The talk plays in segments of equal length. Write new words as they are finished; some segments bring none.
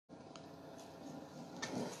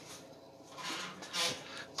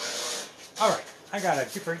Alright, I got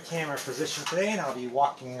a different camera position today and I'll be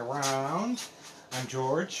walking around. I'm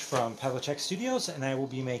George from Pavliscak Studios and I will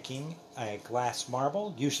be making a glass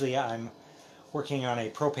marble. Usually I'm working on a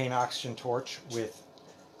propane oxygen torch with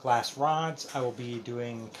glass rods. I will be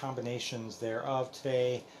doing combinations thereof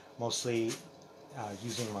today, mostly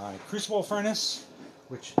using my crucible furnace,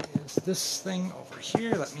 which is this thing over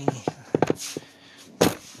here. Let's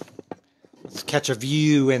catch a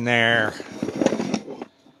view in there.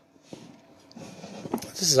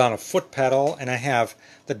 This is on a foot pedal, and I have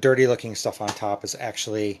the dirty looking stuff on top is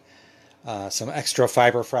actually some extra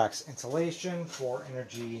Fiberfrax insulation for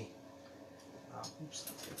energy. Oops,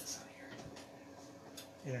 let's get this out of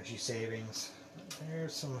here. Energy savings.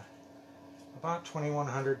 There's some about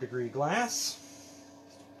 2100 degree glass,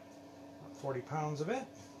 about 40 pounds of it.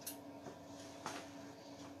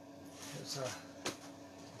 There's a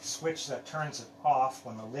switch that turns it off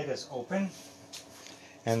when the lid is open.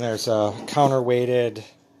 And there's a counterweighted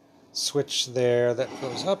switch there that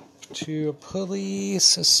goes up to a pulley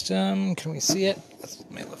system. Can we see it?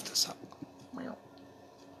 Let me lift this up.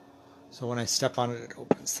 So when I step on it, it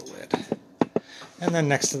opens the lid. And then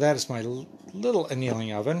next to that is my little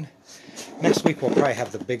annealing oven. Next week we'll probably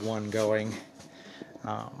have the big one going,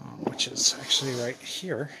 which is actually right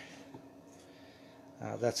here.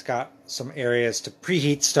 That's got some areas to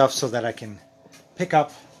preheat stuff so that I can pick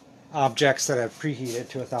up objects that I've preheated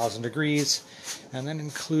to 1000 degrees and then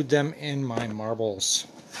include them in my marbles,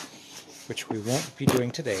 which we won't be doing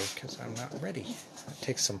today because I'm not ready. It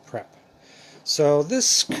takes some prep. So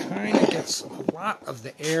this kind of gets a lot of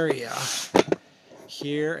the area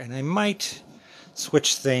here, and I might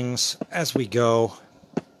switch things as we go.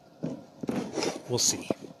 We'll see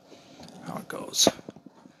how it goes.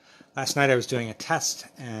 Last night I was doing a test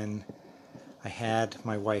and I had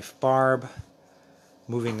my wife Barb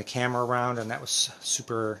moving the camera around, and that was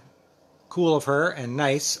super cool of her and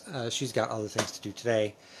nice. She's got other things to do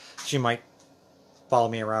today. She might follow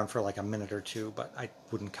me around for like a minute or two, but I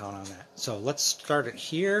wouldn't count on that. So let's start it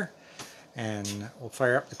here and we'll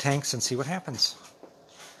fire up the tanks and see what happens.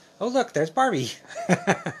 Oh look, there's Barbie.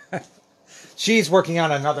 She's working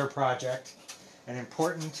on another project, an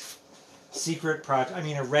important secret project, I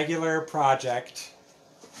mean a regular project.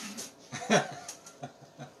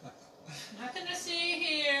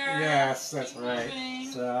 Yes, that's right.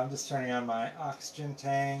 So I'm just turning on my oxygen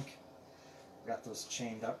tank. Got those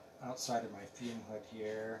chained up outside of my fume hood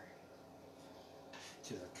here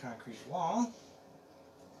to the concrete wall.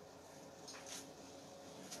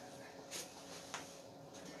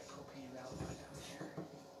 My propane valve down here.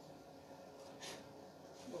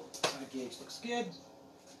 Whoa, side gauge looks good.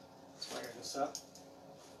 Let's fire this up.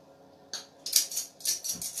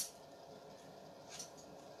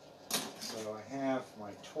 So I have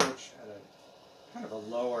my torch at a kind of a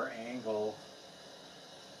lower angle.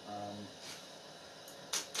 I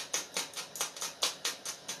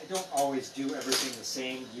don't always do everything the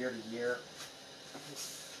same year to year.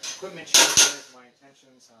 Equipment changes, my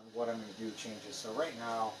intentions on what I'm going to do changes. So right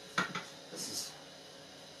now, this is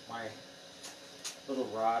my little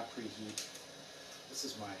rod preheat. This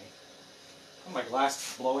is my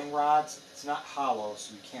glass blowing rods. It's not hollow,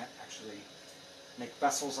 so you can't actually make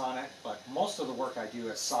vessels on it, but most of the work I do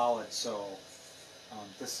is solid, so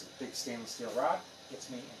this big stainless steel rod gets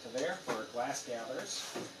me into there for glass gathers.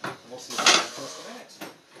 We'll see what happens in just a minute.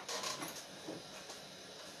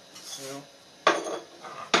 So,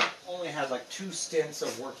 only had like 2 stints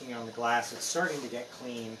of working on the glass. It's starting to get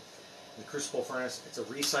clean. The crucible furnace, it's a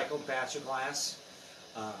recycled batch of glass,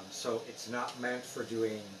 so it's not meant for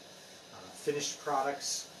doing finished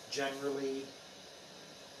products generally.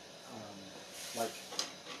 Like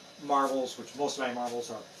marbles, which most of my marbles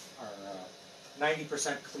are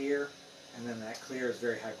 90% clear, and then that clear is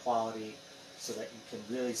very high quality so that you can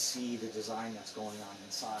really see the design that's going on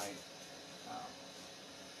inside.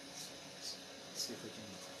 Let's see if we can.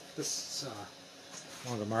 This is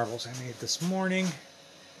one of the marbles I made this morning,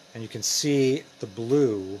 and you can see the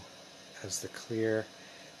blue as the clear,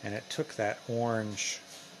 and it took that orange.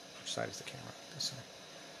 Which side is the camera? This side.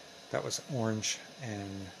 That was orange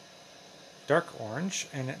and dark orange,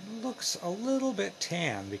 and it looks a little bit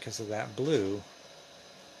tan because of that blue,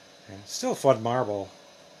 and still fun marble,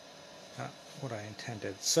 not what I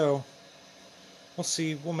intended. So we'll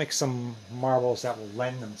see. We'll make some marbles that will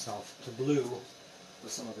lend themselves to blue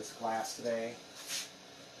with some of this glass today.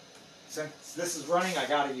 Since this is running, I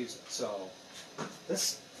gotta use it. So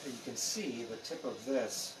this, you can see the tip of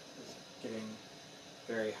this is getting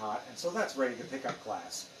very hot, and so that's ready to pick up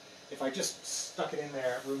glass. If I just stuck it in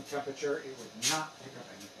there at room temperature, it would not pick up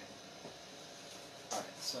anything.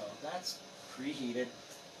 Alright, so that's preheated.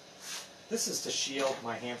 This is to shield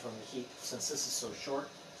my hand from the heat, since this is so short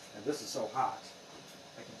and this is so hot.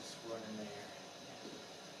 I can just run in there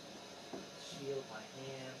and shield my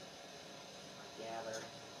hand, my gather.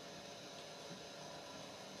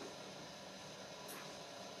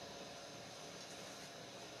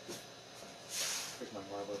 Here's my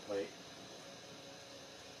marble plate.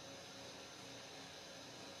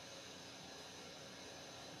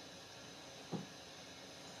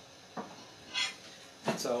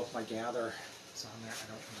 And so my gather is on there.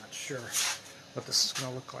 I'm not sure what this is going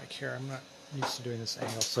to look like here. I'm not used to doing this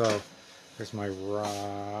angle. So there's my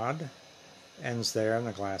rod. Ends there and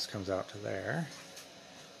the glass comes out to there.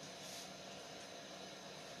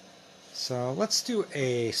 So let's do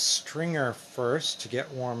a stringer first to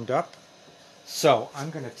get warmed up. So I'm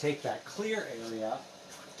going to take that clear area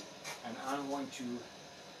and I'm going to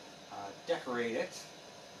decorate it.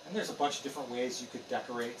 And there's a bunch of different ways you could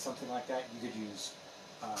decorate something like that. You could use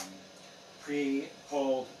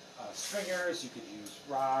pre-pulled stringers, you could use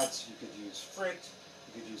rods, you could use frit,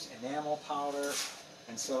 you could use enamel powder.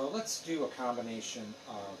 And so let's do a combination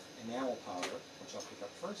of enamel powder, which I'll pick up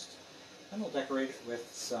first. Then we'll decorate it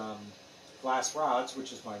with some glass rods,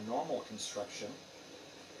 which is my normal construction,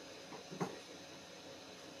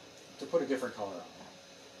 to put a different color on it.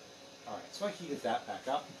 Alright, so I heated that back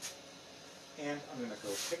up, and I'm going to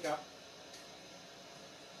go pick up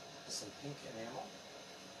some pink enamel.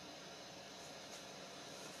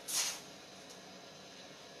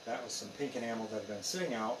 That was some pink enamel that had been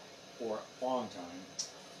sitting out for a long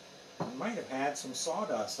time. It might have had some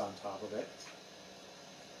sawdust on top of it.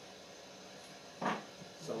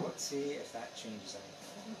 So let's see if that changes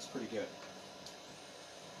anything. It looks pretty good.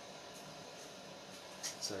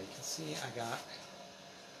 So you can see I got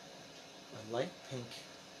a light pink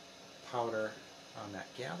powder on that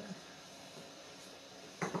gather.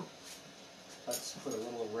 Let's put a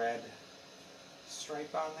little red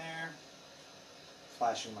stripe on there.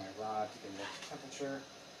 Flashing my rod to get a temperature.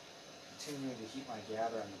 Continuing to heat my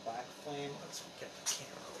gather on the black flame. Let's get the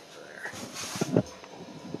camera over there.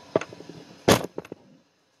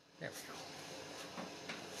 There we go.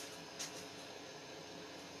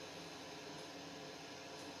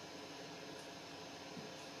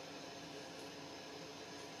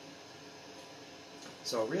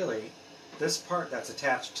 So really, this part that's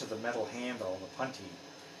attached to the metal handle, the punty,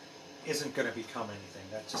 isn't going to become anything.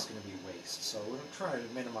 That's just going to be waste. So we're going to try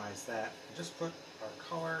to minimize that and just put our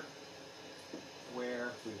color where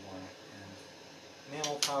we want it. And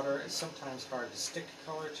enamel powder is sometimes hard to stick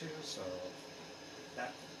color to, so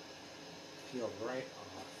that peeled right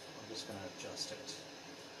off. I'm just going to adjust it.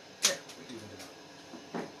 There, we evened it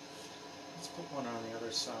up. Let's put one on the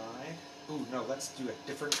other side. Ooh, no, let's do a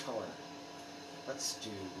different color. Let's do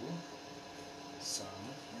some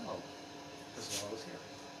yellow as well as here.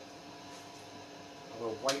 A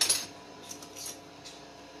little white would be good.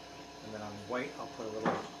 And then on white, I'll put a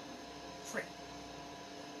little frit.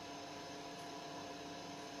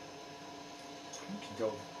 You can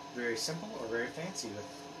go very simple or very fancy with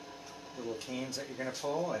little canes that you're going to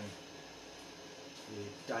pull, and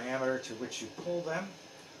the diameter to which you pull them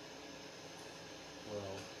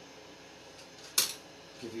will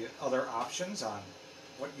give you other options on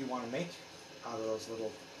what you want to make out of those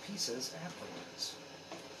little pieces afterwards.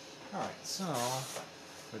 Alright, so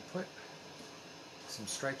we put some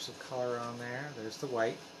stripes of color on there. There's the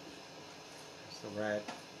white, there's the red.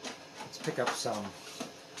 Let's pick up some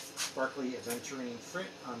sparkly aventurine frit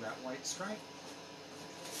on that white stripe.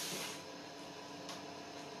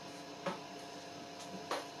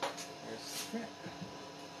 There's the frit.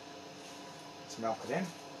 Let's melt it in.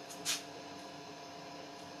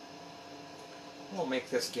 We'll make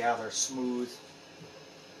this gather smooth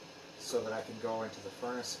so that I can go into the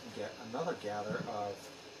furnace and get another gather of,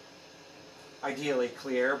 ideally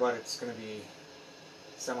clear, but it's going to be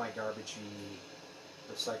semi-garbagey,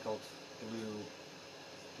 recycled blue,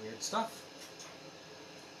 weird stuff.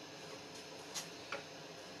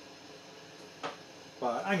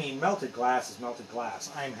 But, I mean, melted glass is melted glass.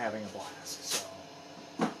 I'm having a blast, so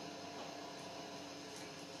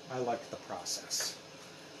I like the process.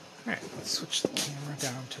 Alright, let's switch the camera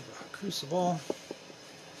down to the crucible.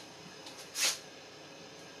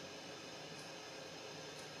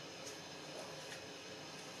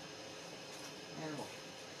 And we'll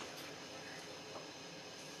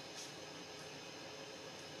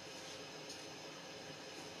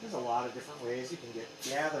there's a lot of different ways you can get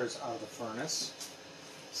gathers out of the furnace.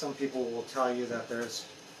 Some people will tell you that there's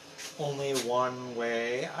only one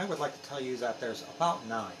way. I would like to tell you that there's about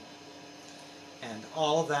 9. And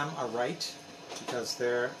all of them are right because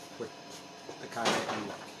they're the kind that you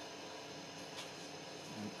like.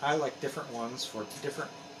 And I like different ones for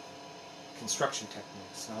different construction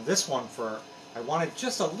techniques. Now this one, I wanted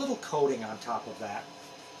just a little coating on top of that.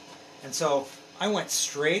 And so I went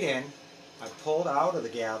straight in, I pulled out of the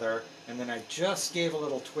gather, and then I just gave a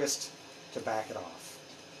little twist to back it off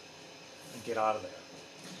and get out of there.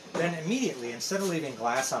 Then immediately, instead of leaving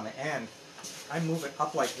glass on the end, I move it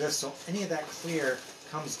up like this so any of that clear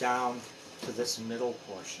comes down to this middle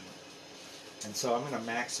portion. And so I'm going to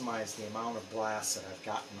maximize the amount of glass that I've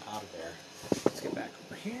gotten out of there. Let's get back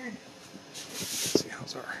over here. Let's see,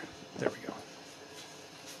 how's our... There we go.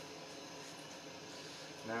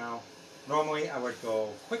 Now, normally I would go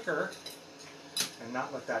quicker and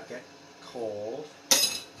not let that get cold.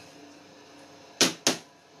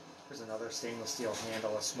 Here's another stainless steel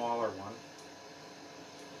handle, a smaller one.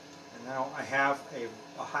 And now I have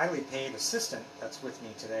a highly paid assistant that's with me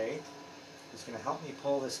today who's going to help me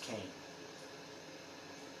pull this cane.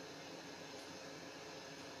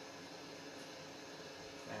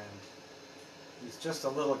 And he's just a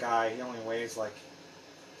little guy. He only weighs like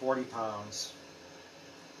 40 pounds.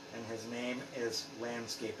 And his name is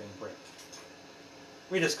Landscaping Brick.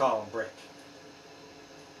 We just call him Brick.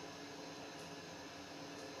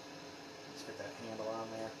 Let's get that handle on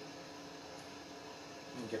there.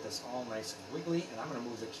 And get this all nice and wiggly. And I'm going to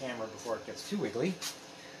move the camera before it gets too wiggly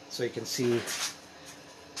so you can see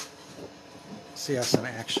us in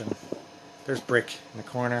action. There's Brick in the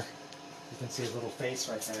corner. You can see his little face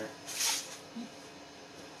right there.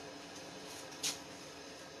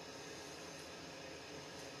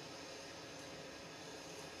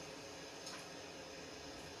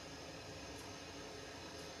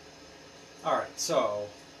 Alright, so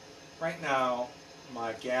right now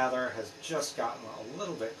my gather has just gotten a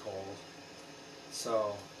little bit cold,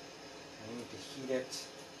 so I need to heat it.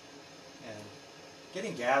 And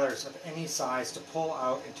getting gathers of any size to pull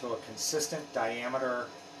out into a consistent diameter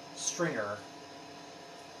stringer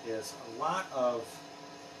is a lot of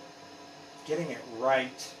getting it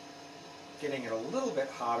right, getting it a little bit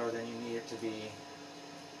hotter than you need it to be,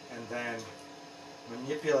 and then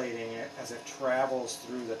manipulating it as it travels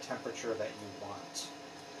through the temperature that you want.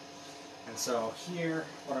 And so here,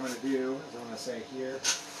 what I'm going to do is I'm going to say here,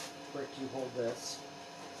 Brick, you hold this.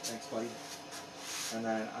 Thanks, buddy. And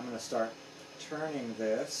then I'm going to start turning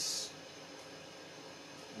this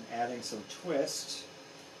and adding some twist.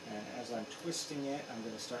 And as I'm twisting it, I'm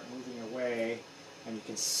going to start moving away. And you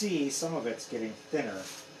can see some of it's getting thinner.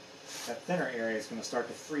 That thinner area is going to start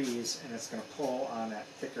to freeze, and it's going to pull on that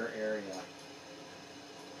thicker area.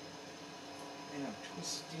 And I'm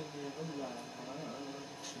twisting it along.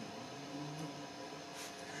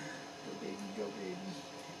 Go baby, go baby.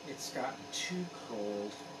 It's gotten too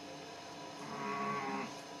cold.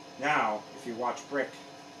 Now, if you watch Brick,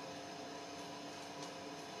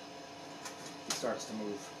 he starts to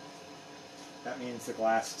move. That means the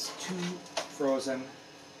glass is too frozen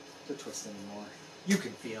to twist anymore. You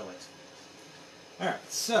can feel it.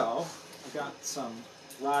 Alright, so I've got some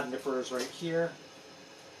rod nippers right here.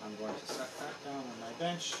 I'm going to set that down on my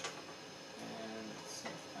bench and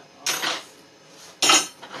set that off.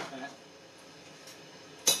 That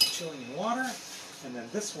chilling in water. And then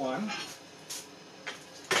this one,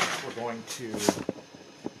 we're going to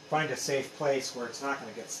find a safe place where it's not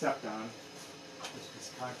going to get stepped on. This piece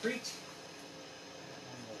of concrete.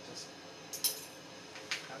 And we'll just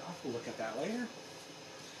cut off. We'll look at that later.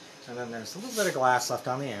 And then there's a little bit of glass left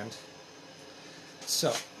on the end.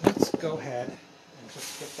 So let's go ahead and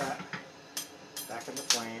just get that back in the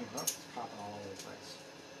flame. Oh, it's popping all over the place.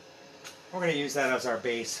 We're going to use that as our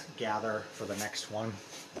base gather for the next one.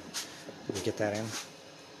 Did we get that in?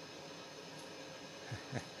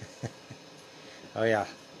 Oh yeah,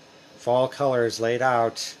 fall colors laid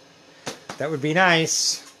out. That would be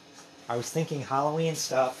nice. I was thinking Halloween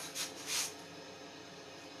stuff,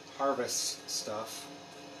 harvest stuff.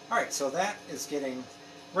 Alright, so that is getting,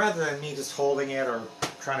 rather than me just holding it or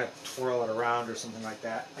trying to twirl it around or something like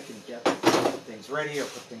that, I can get things ready or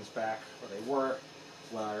put things back where they were,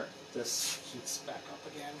 where this heats back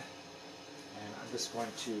up again. And I'm just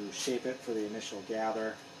going to shape it for the initial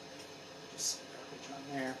gather. Just some garbage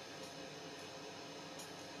on there.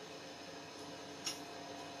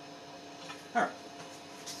 Alright,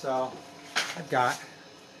 so I've got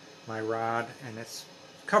my rod and it's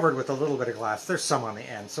covered with a little bit of glass. There's some on the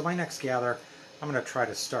end. So my next gather, I'm going to try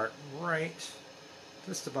to start right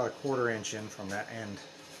just about a 1/4 inch in from that end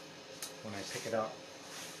when I pick it up.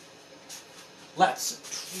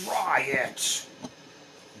 Let's try it!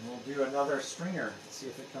 And we'll do another stringer, see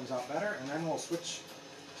if it comes out better, and then we'll switch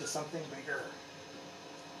to something bigger.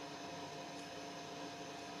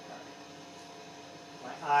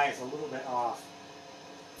 My eye is a little bit off.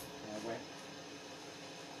 I went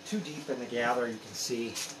too deep in the gather. You can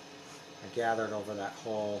see I gathered over that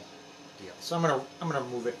whole deal. So I'm gonna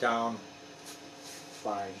move it down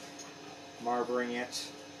by marbling it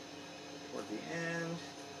toward the end.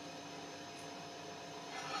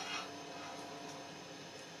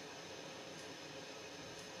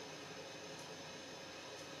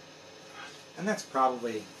 And that's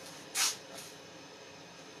probably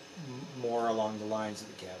more along the lines of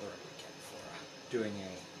the gather I would get for doing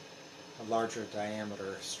a larger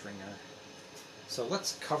diameter stringer. So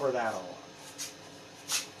let's cover that all up.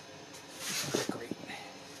 Decorate.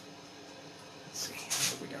 Let's see,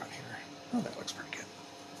 what do we got here? Oh, that looks pretty good.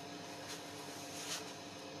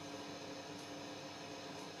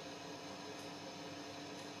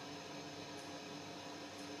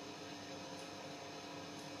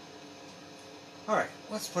 Alright,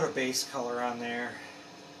 let's put a base color on there.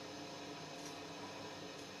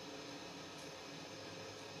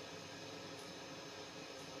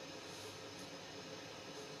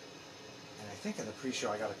 And I think in the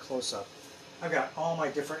pre-show I got a close-up. I've got all my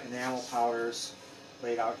different enamel powders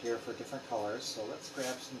laid out here for different colors. So let's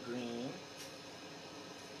grab some green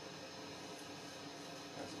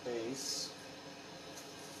as a base.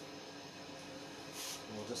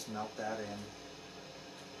 And we'll just melt that in.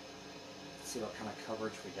 See what kind of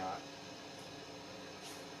coverage we got.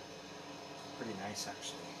 Pretty nice,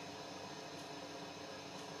 actually.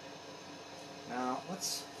 Now I'm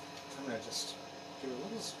going to just do a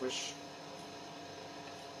little squish.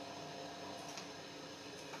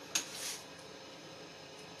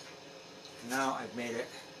 Now I've made it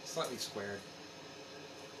slightly squared.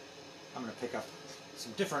 I'm going to pick up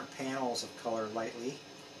some different panels of color lightly.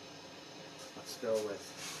 Let's go with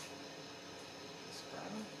this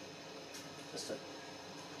brown.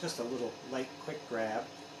 Just a little light, quick grab.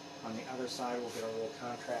 On the other side, we'll get a little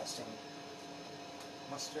contrasting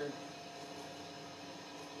mustard.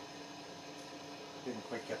 Didn't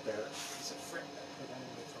quite get there. Piece of frit that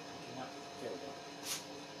prevented me from picking up. There we go.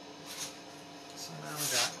 So now we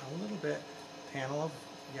got a little bit panel of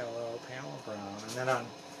yellow, panel of brown, and then on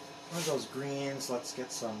one of those greens, let's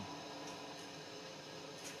get some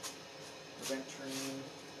aventurine.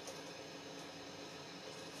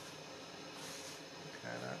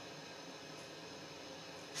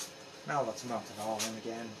 Now let's melt it all in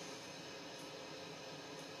again.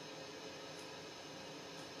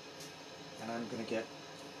 And I'm going to get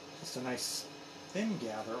just a nice thin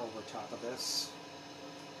gather over top of this.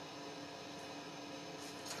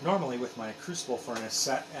 Normally with my crucible furnace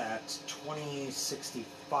set at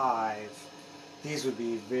 2065, these would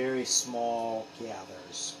be very small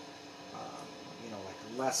gathers. You know, like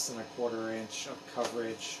less than a 1/4 inch of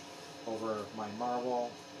coverage over my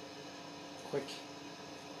marble. Quick,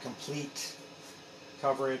 complete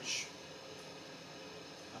coverage.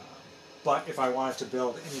 But if I wanted to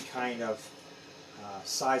build any kind of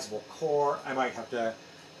sizable core, I might have to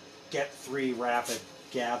get 3 rapid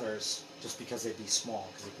gathers just because they'd be small,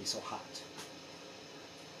 because they'd be so hot.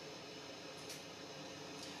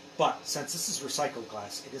 But since this is recycled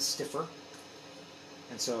glass, it is stiffer,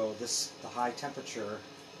 and so the high temperature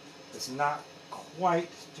is not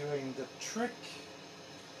quite doing the trick.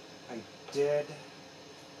 I did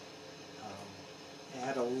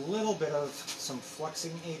add a little bit of some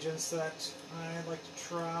flexing agents that I'd like to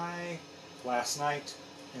try last night,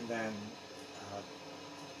 and then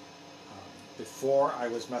before I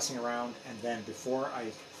was messing around, and then before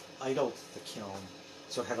I idled the kiln,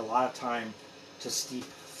 so it had a lot of time to steep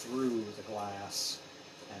through the glass,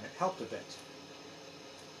 and it helped a bit.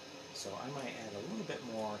 So I might add a little bit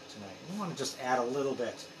more tonight. You want to just add a little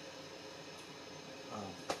bit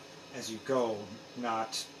as you go,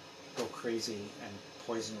 not go crazy and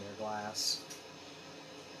poison your glass.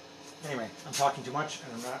 Anyway, I'm talking too much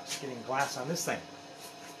and I'm not getting glass on this thing.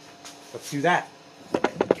 Let's do that.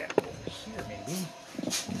 Get over here maybe.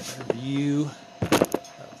 Get a better view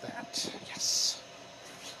of that. Yes.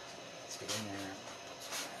 Let's get in there. Put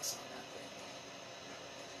glass on that thing.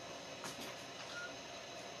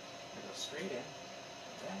 Go straight in.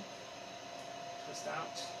 Okay. Twist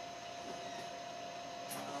out.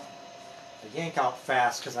 I yank out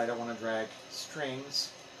fast because I don't want to drag strings,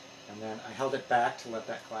 and then I held it back to let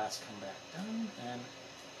that glass come back down, and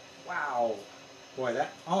wow, boy,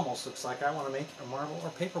 that almost looks like I want to make a marble or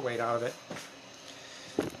paperweight out of it.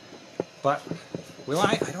 But will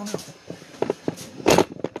I? I don't know.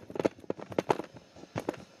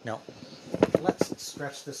 No. Let's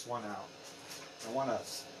stretch this one out. I want to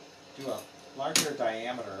do a larger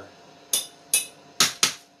diameter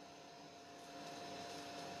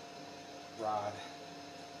rod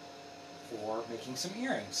for making some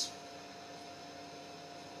earrings.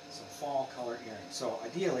 So some fall color earrings. So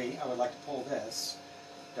ideally, I would like to pull this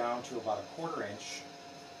down to about 1/4 inch.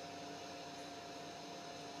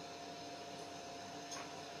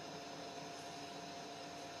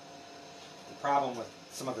 The problem with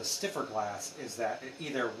some of the stiffer glass is that it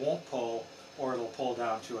either won't pull or it'll pull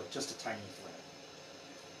down to just a tiny thread.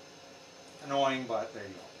 Annoying, but there you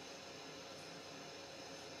go.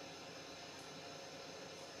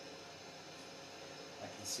 I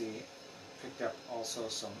can see I picked up also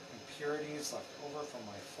some impurities left over from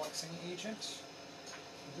my flexing agent.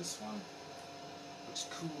 This one looks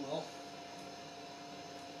cool,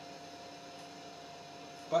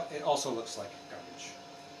 but it also looks like garbage,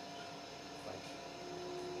 like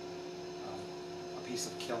a piece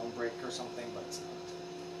of kiln brick or something, but it's not.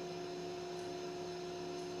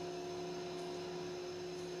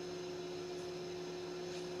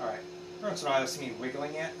 All right, every once in a while you see me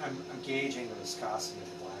wiggling it. I'm gauging the viscosity of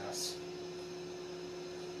the glass.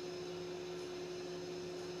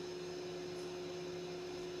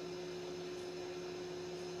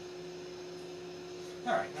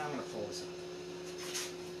 All right, now I'm going to pull this up.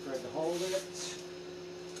 Thread to hold it.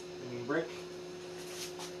 Brick.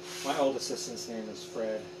 My old assistant's name is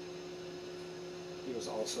Fred. He was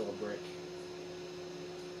also a brick.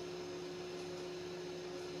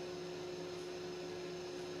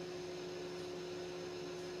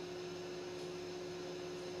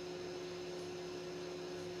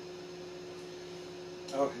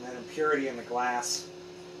 Oh, and that impurity in the glass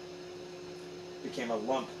became a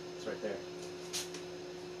lump. It's right there.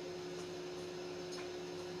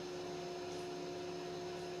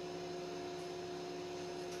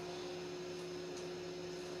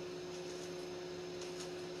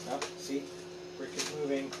 Oh, see? Brick is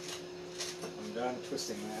moving. I'm done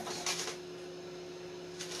twisting that.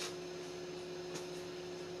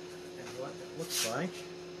 And what it looks like,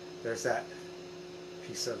 there's that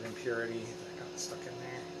piece of impurity that got stuck in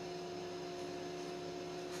there.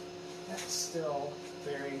 That's still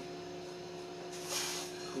very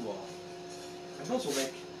cool. And those will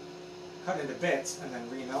make, cut into bits and then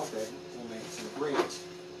remelted, will make some great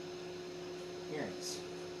earrings.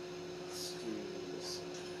 Let's do this.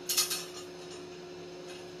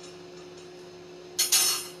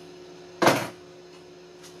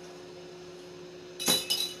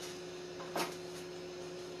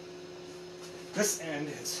 This end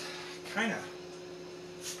is kind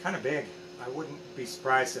of big. I wouldn't be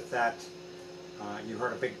surprised if that you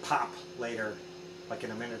heard a big pop later, like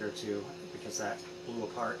in a minute or two, because that blew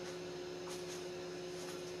apart.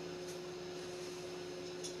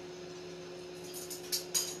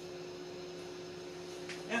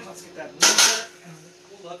 And let's get that measure and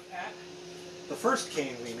we'll look at the first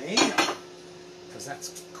cane we made, because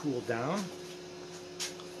that's cooled down.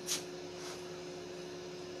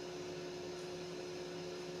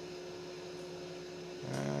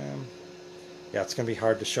 Yeah, it's going to be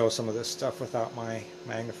hard to show some of this stuff without my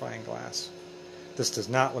magnifying glass. This does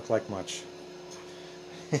not look like much.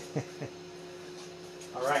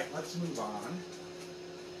 All right, let's move on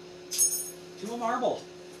to a marble.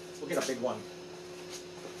 We'll get a big one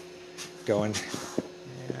going.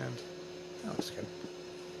 And that looks good.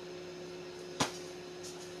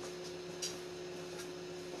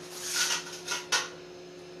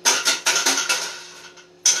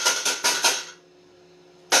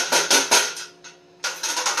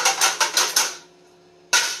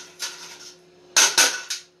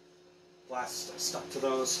 Glass stuck to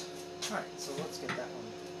those. Alright, so let's get that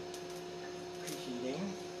one preheating.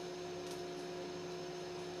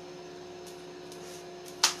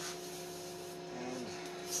 And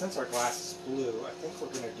since our glass is blue, I think we're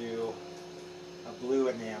going to do a blue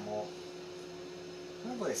enamel.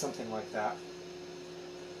 Probably something like that.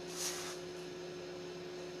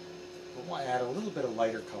 But we'll add a little bit of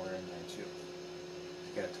lighter color in there too,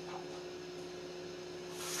 to get it to pop.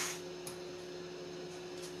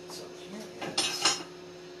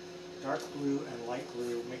 Dark blue and light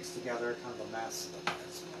blue mixed together, kind of a mess.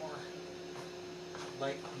 That's more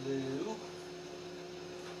light blue.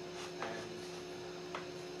 And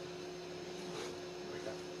there we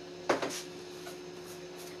go.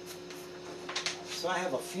 So I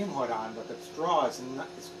have a fume hood on, but the straw is not,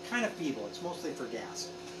 it's kind of feeble. It's mostly for gas.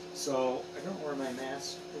 So I don't know where my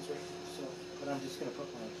mask is right now. So, but I'm just going to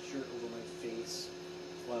put my shirt over my face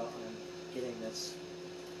while I'm getting this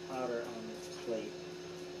powder on this plate.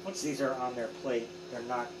 Once these are on their plate, they're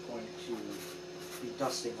not going to be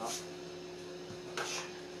dusting up much.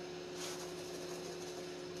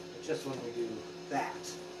 But just when we do that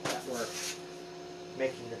we're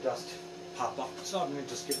making the dust pop up. So I'm going to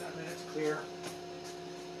just give that a minute to clear.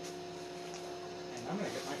 And I'm going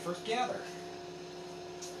to get my first gather.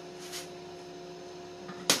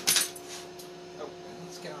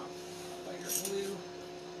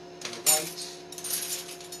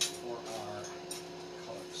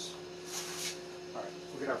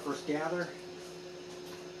 Look at our first gather.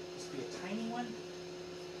 This will be a tiny one.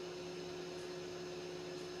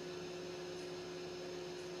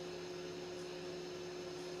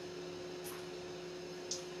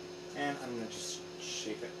 And I'm going to just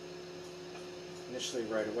shape it initially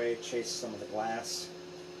right away, chase some of the glass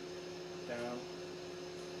down,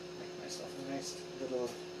 make myself a nice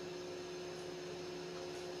little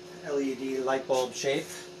LED light bulb shape.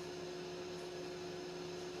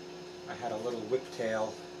 I had a little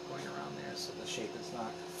whiptail going around there, so the shape is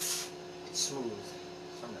not smooth.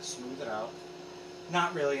 So I'm going to smooth it out.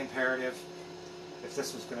 Not really imperative. If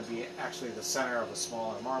this was going to be actually the center of a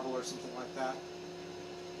smaller marble or something like that,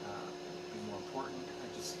 it'd be more important. I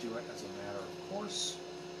just do it as a matter of course.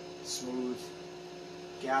 Smooth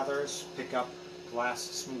gathers pick up glass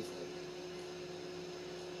smoothly.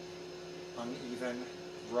 Uneven,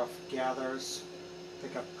 rough gathers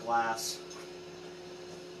pick up glass,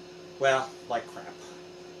 well, like crap.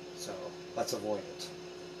 So let's avoid it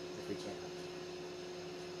if we can.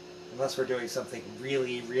 Unless we're doing something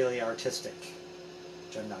really, really artistic,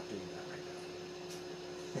 which I'm not doing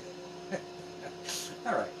that right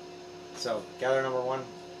now. Alright, so gather number 1.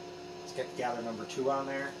 Let's get gather number 2 on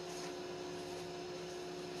there.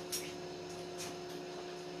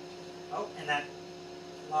 Oh, and that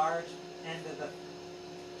large end of the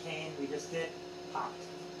cane we just did popped.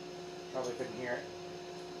 Probably couldn't hear it.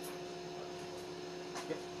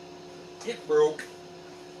 It broke.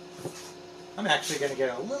 I'm actually going to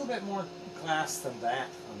get a little bit more glass than that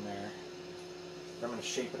on there. I'm going to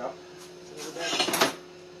shape it up a little bit.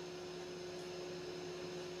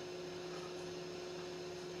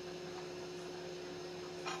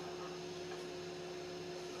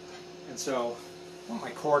 And so I want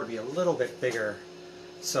my core to be a little bit bigger.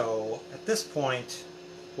 So at this point,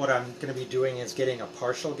 what I'm going to be doing is getting a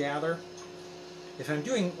partial gather. If I'm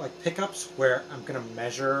doing like pickups where I'm going to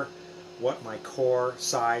measure what my core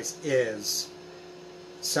size is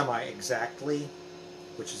semi-exactly,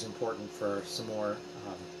 which is important for some more,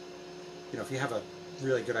 if you have a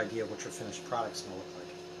really good idea of what your finished product's going to look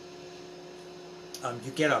like.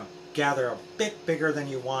 You get a gather a bit bigger than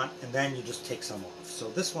you want, and then you just take some off.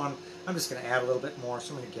 So this one, I'm just going to add a little bit more,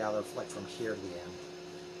 so I'm going to gather like from here to the end.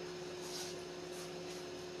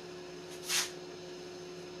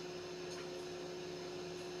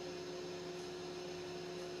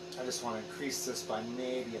 I just want to increase this by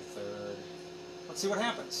maybe a third. Let's see what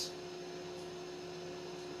happens.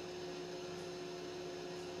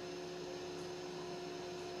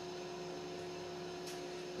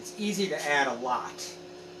 It's easy to add a lot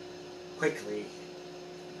quickly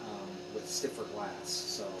with stiffer glass,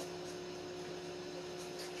 so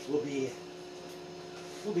we'll be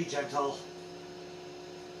gentle.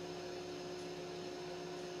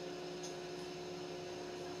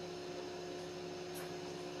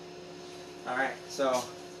 Alright, so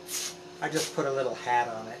I just put a little hat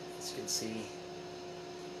on it, as you can see.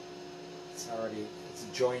 It's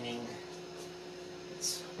joining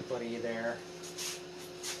its buddy there.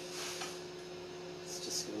 Let's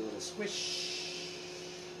just give it a little squish.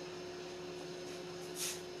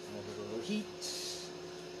 And a little heat.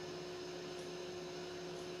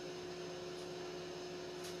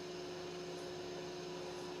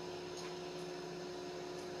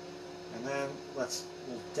 And then we'll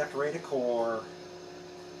decorate a core.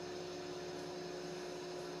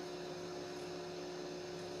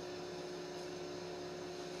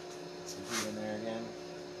 Some heat in there again.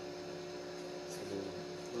 Let's give it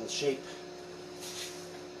a little shape.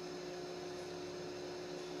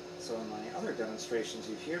 So in my other demonstrations,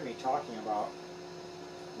 you hear me talking about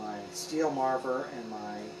my steel marver and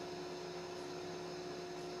my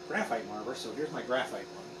graphite marver. So here's my graphite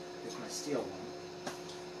one. Here's my steel one.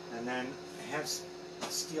 And then I have a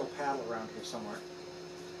steel paddle around here somewhere.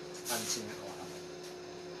 I haven't seen it in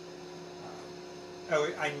a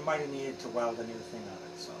while. I might have needed to weld a new thing on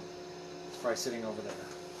it, so it's probably sitting over there.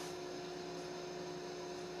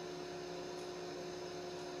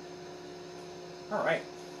 Alright,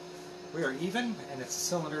 we are even, and it's a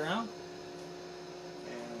cylinder now.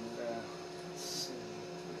 And let's see,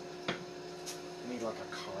 I need like a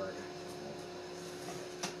card.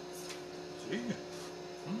 See?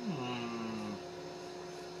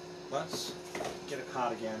 Let's get it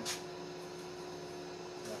hot again.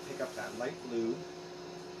 I'll pick up that light blue.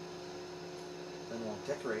 Then we'll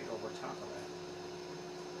decorate over top of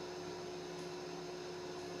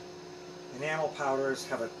that. Enamel powders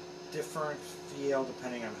have a different feel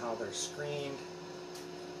depending on how they're screened.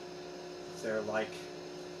 If they're like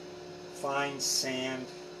fine sand,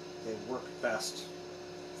 they work best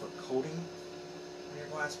for coating on your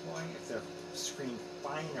glass blowing. If they're screened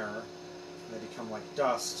finer, and they become like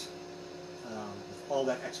dust, with all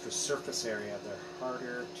that extra surface area, they're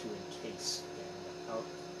harder to encase again without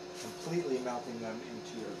completely melting them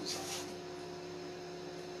into your design.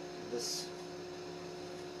 This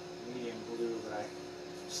medium blue that I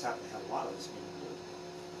just happen to have a lot of this medium blue,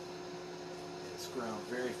 it's ground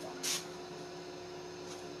very fine.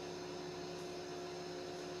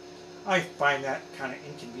 I find that kind of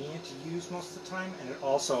inconvenient to use most of the time, and it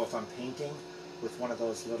also, if I'm painting with one of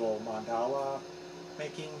those little mandala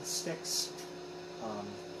making sticks,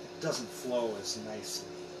 it doesn't flow as nicely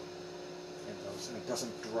in those, and it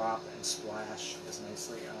doesn't drop and splash as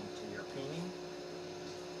nicely onto your painting.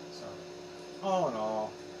 So, all in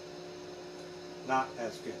all, not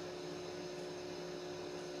as good.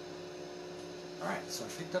 Alright, so I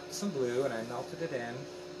picked up some blue and I melted it in.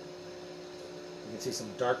 You can see some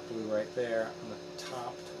dark blue right there on the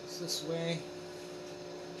top towards this way.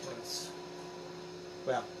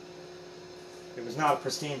 Well, it was not a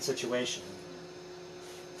pristine situation.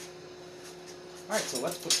 Alright, so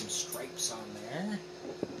let's put some stripes on there.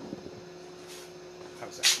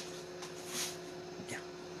 How's that? Yeah.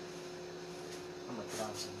 I'm going to put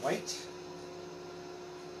on some white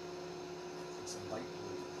and some light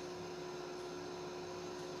blue.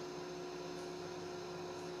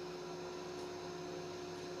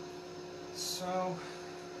 So,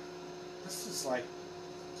 this is like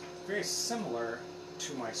very similar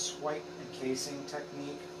to my swipe encasing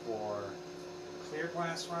technique for clear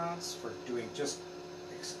glass rods for doing just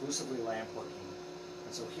exclusively lamp working.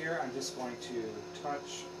 And so here I'm just going to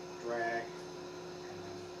touch, drag, and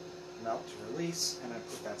then melt to release, and then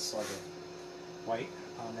put that slug of white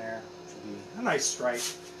on there, which will be a nice stripe.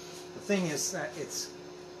 The thing is that it's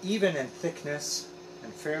even in thickness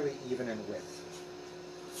and fairly even in width.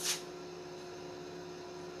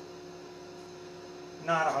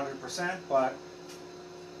 Not 100%, but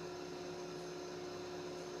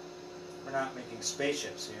we're not making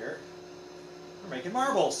spaceships here. We're making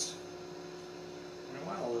marbles. And I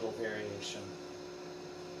want a little variation.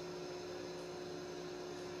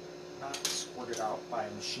 Not squirted out by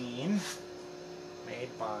a machine, made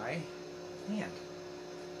by hand.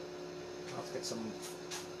 Let's get some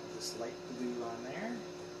of this light blue on there.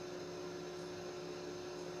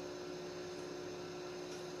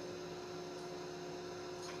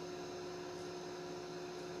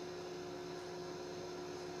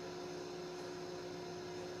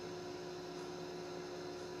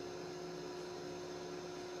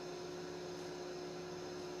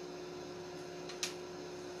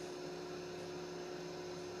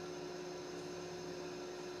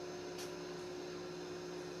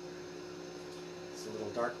 A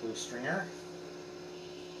little dark blue stringer.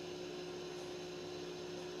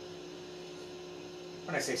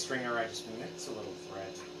 When I say stringer, I just mean it's a little thread.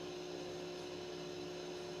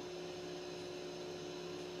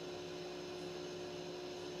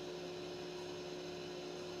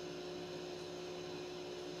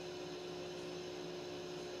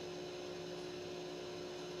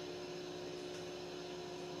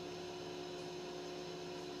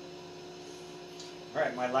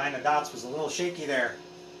 Alright, my line of dots was a little shaky there.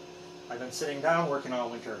 I've been sitting down working all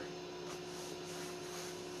winter.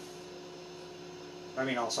 I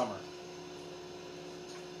mean all summer.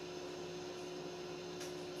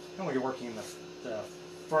 And when you're working in the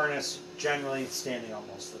furnace, generally standing out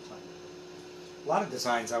most of the time. A lot of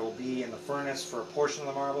designs I will be in the furnace for a portion of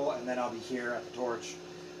the marble, and then I'll be here at the torch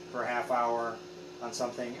for a half hour on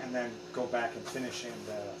something, and then go back and finish in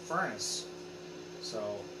the furnace.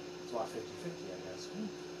 So it's about 50-50, I guess.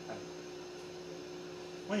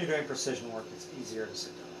 When you're doing precision work, it's easier to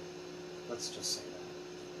sit down. Let's just say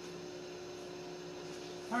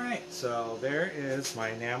that. Alright, so there is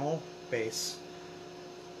my enamel base.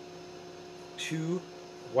 2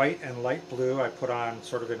 white and light blue I put on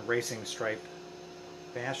sort of in racing stripe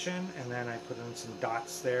fashion, and then I put in some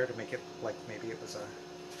dots there to make it like maybe it was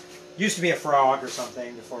used to be a frog or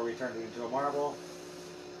something before we turned it into a marble.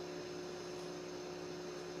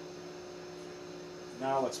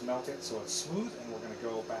 Now let's melt it so it's smooth, and we're going to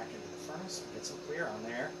go back into the furnace and get some clear on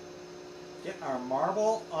there. Get our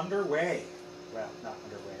marble underway. Well, not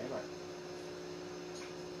underway, but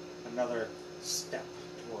another step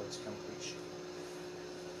towards completion.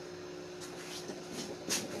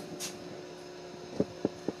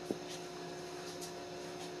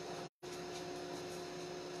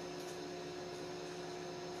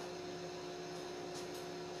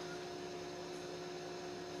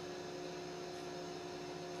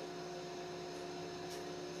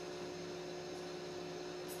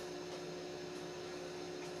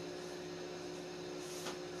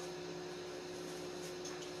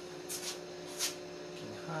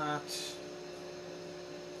 Hot.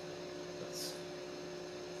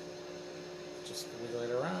 Just wiggle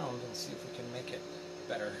it around and see if we can make it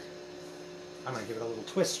better. I'm going to give it a little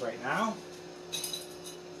twist right now.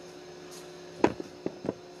 There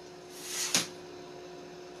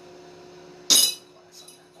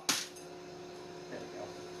we go.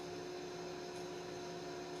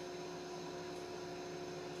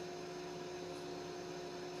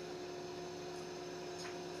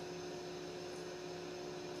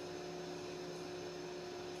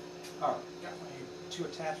 Alright, got my 2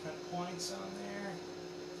 attachment points on there.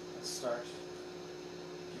 Let's start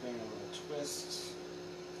giving it a little twist.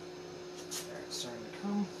 There, it's starting to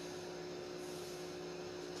come. Move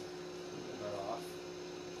that off.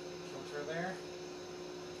 Filter there.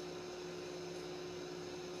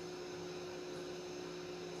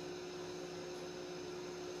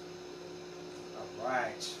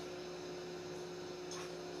 Alright.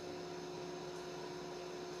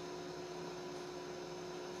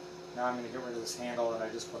 Now I'm going to get rid of this handle that I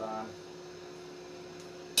just put on.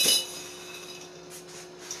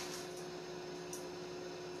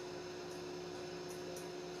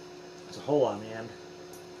 There's a hole on the end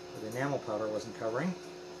where the enamel powder wasn't covering.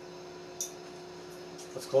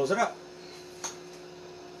 Let's close it up.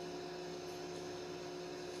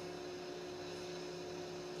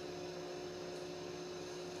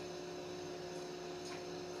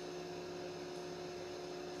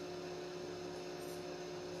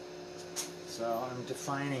 So I'm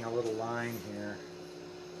defining a little line here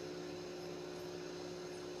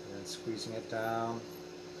and squeezing it down,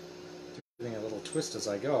 giving a little twist as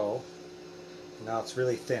I go. Now it's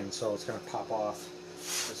really thin, so it's going to pop off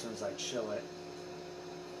as soon as I chill it.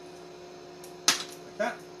 Like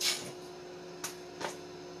that.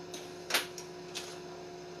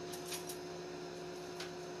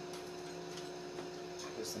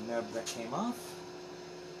 Here's the nub that came off.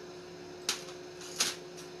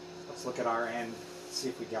 Let's look at our end, see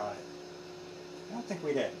if we got it. I don't think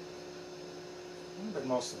we did. But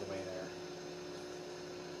most of the way there.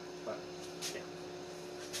 But yeah.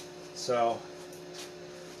 So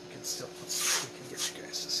you can still, let's see if we can get you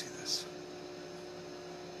guys to see this.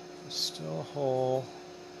 There's still a hole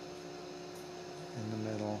in the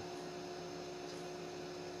middle.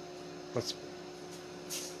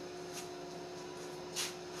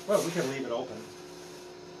 Well, we could leave it open.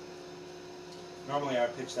 Normally I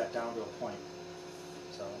would pitch that down to a point.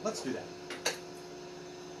 So let's do that.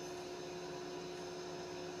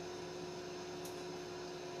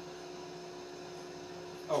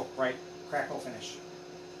 Oh, right, crackle finish.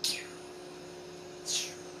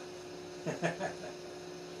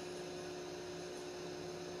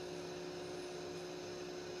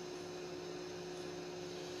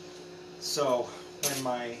 So when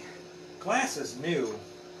my glass is new,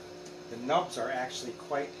 the nubs are actually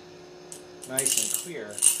quite nice and clear.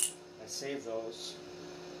 I save those.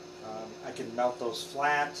 I can melt those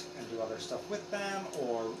flat and do other stuff with them,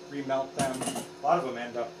 or remelt them. A lot of them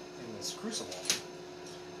end up in this crucible.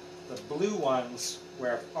 The blue ones,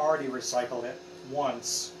 where I've already recycled it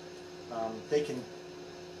once, they can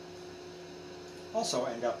also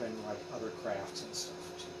end up in like other crafts and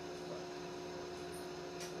stuff too. But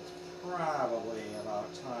it's probably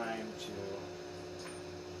about time to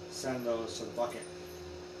send those to the bucket.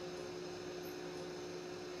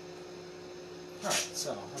 Alright,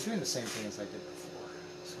 so I'm doing the same thing as I did before.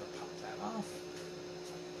 So I'll pop that off.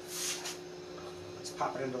 Let's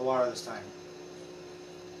pop it into the water this time.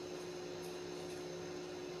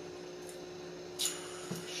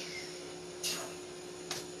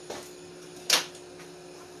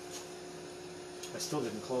 I still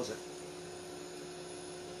didn't close it.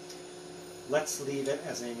 Let's leave it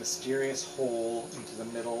as a mysterious hole into the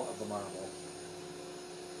middle of the marble.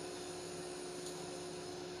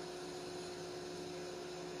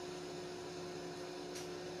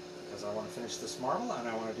 Because I want to finish this marble and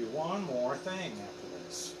I want to do one more thing after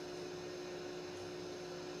this.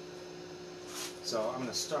 So I'm going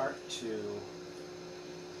to start to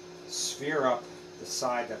sphere up the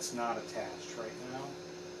side that's not attached right now.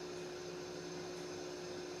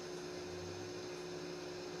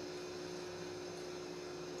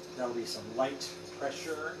 That'll be some light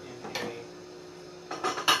pressure in a mold.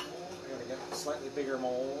 I gotta get a slightly bigger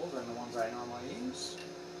mold than the ones I normally use.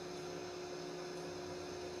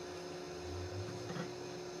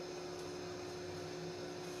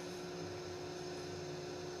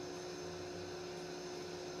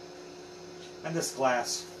 And this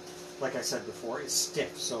glass, like I said before, is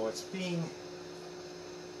stiff, so it's being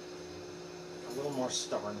a little more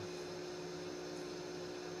stubborn.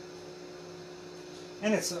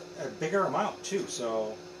 And it's a bigger amount too,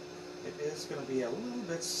 so it is going to be a little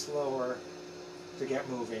bit slower to get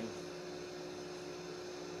moving.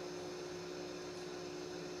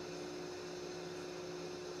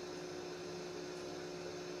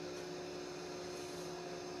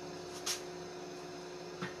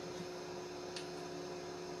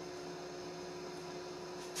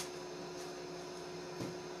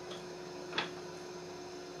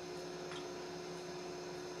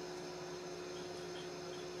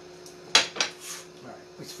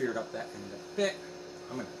 sphered up that end a bit.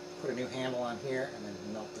 I'm going to put a new handle on here and then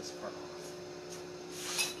melt this part off.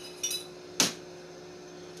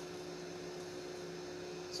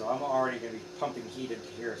 So I'm already going to be pumping heat into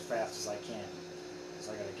here as fast as I can, because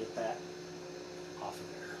I got to get that off of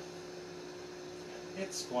there. And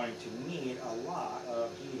it's going to need a lot of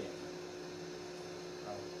heating.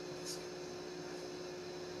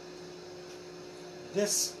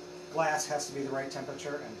 This glass has to be the right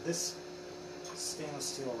temperature, and this stainless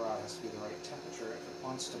steel rod has to be the right temperature if it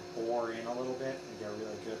wants to bore in a little bit and get a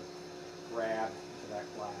really good grab into that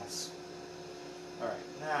glass. Alright,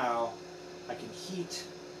 now I can heat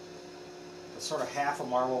the sort of half a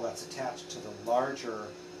marble that's attached to the larger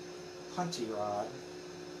punty rod,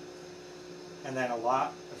 and then a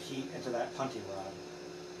lot of heat into that punty rod,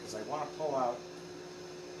 because I want to pull out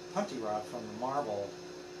punty rod from the marble.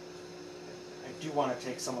 I do want to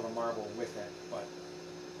take some of the marble with it, but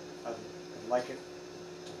I'd like it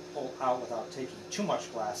to pull out without taking too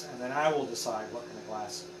much glass, and then I will decide what kind of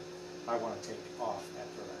glass I want to take off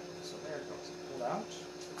after that. So there it goes, pulled out.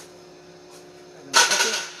 And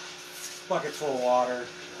then bucket full of water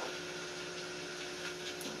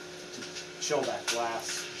to chill that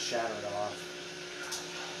glass, shatter it off.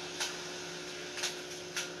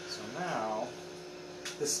 So now,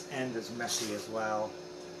 this end is messy as well.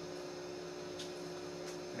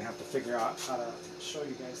 I'm going to have to figure out how to show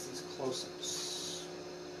you guys these close-ups.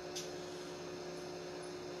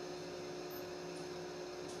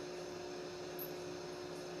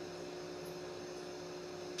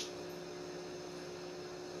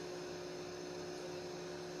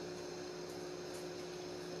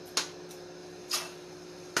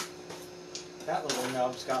 That little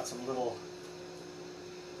nub's got some little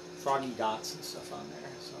froggy dots and stuff on there,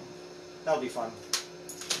 so that'll be fun.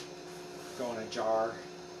 Go in a jar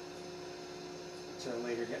to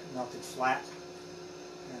later get melted flat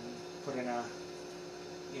and put in a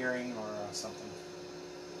earring or something.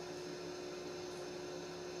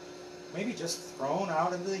 Maybe just thrown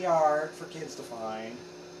out into the yard for kids to find.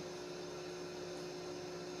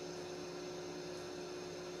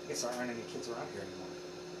 I guess there aren't any kids around here anymore.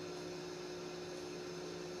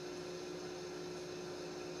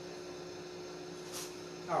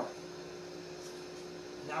 Alright.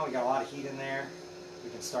 Now we got a lot of heat in there. We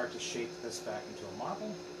can start to shape this back into a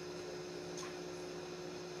marble.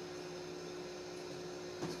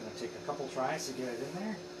 It's going to take a couple tries to get it in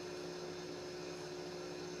there.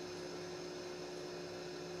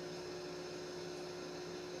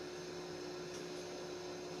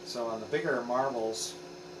 So on the bigger marbles,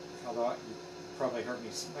 although you probably heard me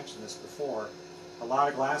mention this before, a lot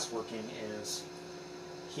of glass working is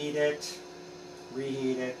heat it,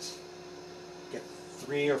 reheat it, get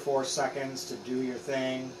 3 or 4 seconds to do your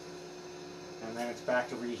thing, and then it's back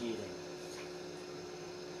to reheating.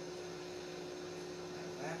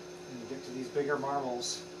 Like that. When you get to these bigger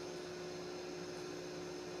marbles,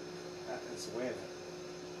 that is the way of it.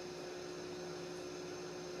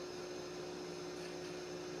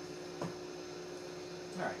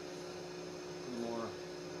 Alright, a little more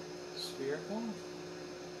spherical.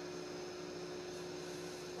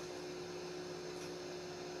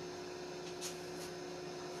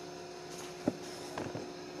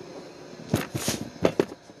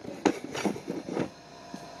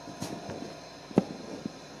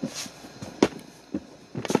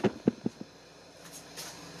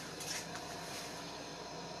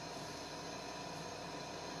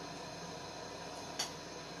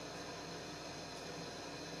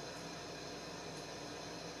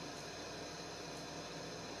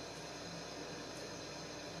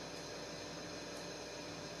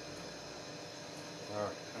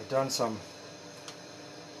 I've done some,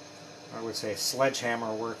 I would say,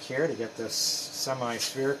 sledgehammer work here to get this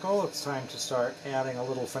semi-spherical. It's time to start adding a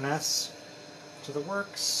little finesse to the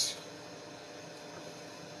works.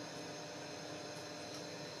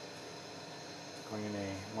 Going in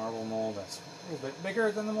a marble mold that's a little bit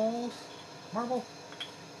bigger than the marble,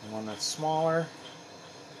 and one that's smaller,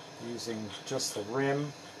 using just the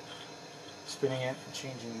rim, spinning it and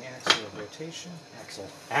changing the axis of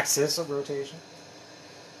rotation.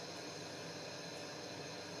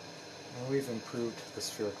 And we've improved the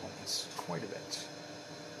sphericalness quite a bit.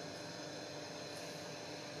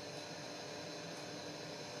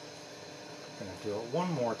 I'm going to do it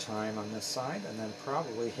one more time on this side and then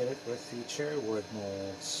probably hit it with the cherry wood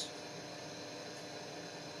molds.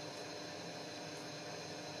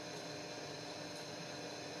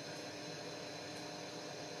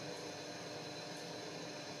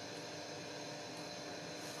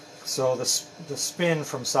 So the spin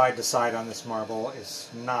from side to side on this marble is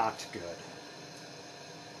not good.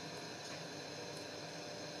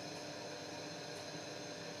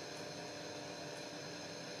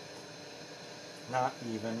 not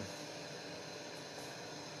even.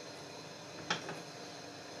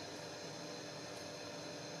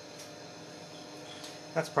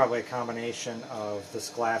 That's probably a combination of this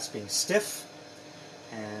glass being stiff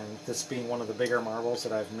and this being one of the bigger marbles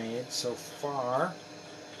that I've made so far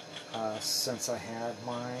since I had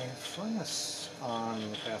my furnace on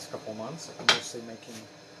the past couple months. I've been mostly making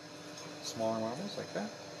smaller marbles like that.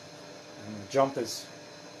 And the jump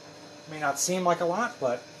may not seem like a lot,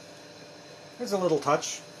 but there's a little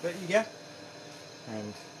touch that you get, and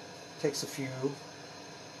it takes a few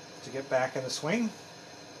to get back in the swing.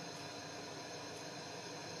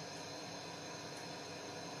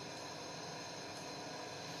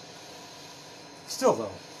 Still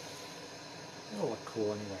though, it'll look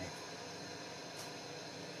cool anyway.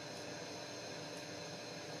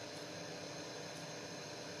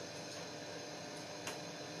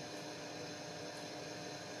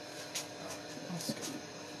 Let's go.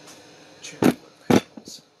 Cherry wood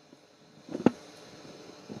panels.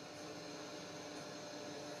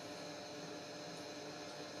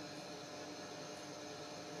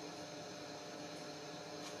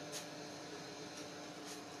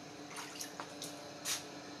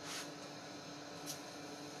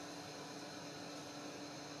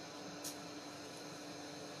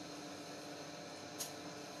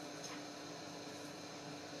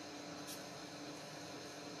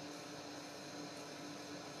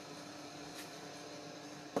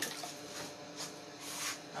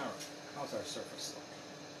 How's our surface look?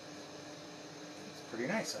 It's pretty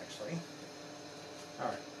nice, actually.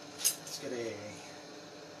 Alright, let's get a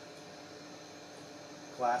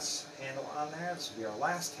glass handle on there. This will be our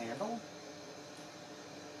last handle.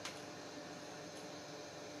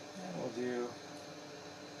 And we'll do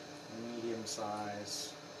a medium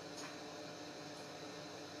size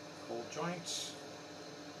cold joint.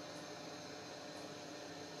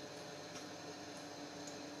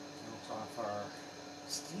 Melt off our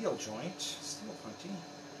steel joint, steel putty.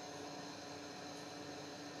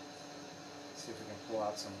 See if we can pull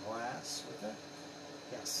out some glass with it.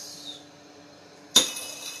 Yes.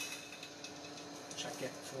 Check it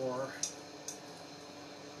for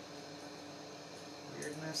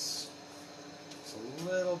weirdness. It's a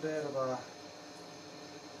little bit of a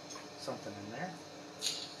something in there.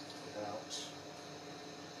 Get it out.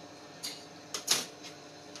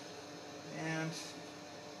 And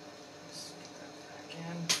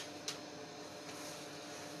and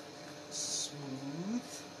smooth.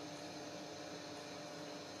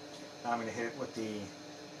 Now I'm going to hit it with the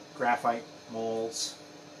graphite molds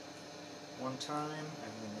one time,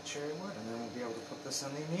 and then the cherry wood, and then we'll be able to put this in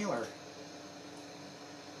the annealer.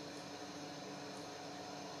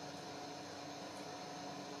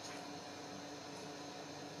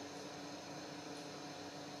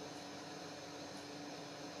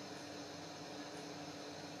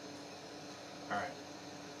 Alright.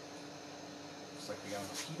 Looks like we got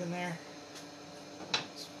enough heat in there.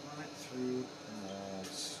 Let's run it through the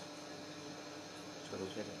molds. A little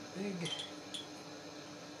bit of big,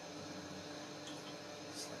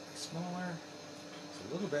 slightly smaller. It's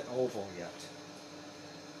a little bit oval yet.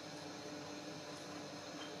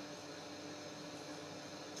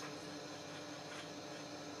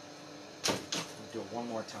 We'll do it one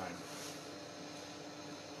more time.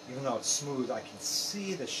 Even though it's smooth, I can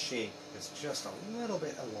see the shape is just a little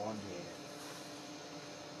bit elongated.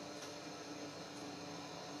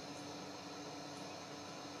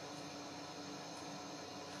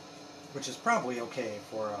 Which is probably okay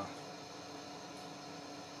for a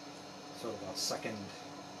sort of a second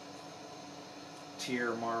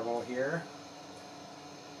tier marble here.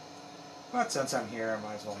 But since I'm here, I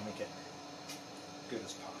might as well make it good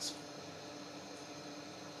as possible.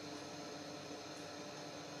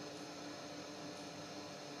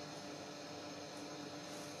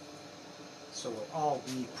 So we'll all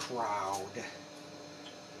be proud.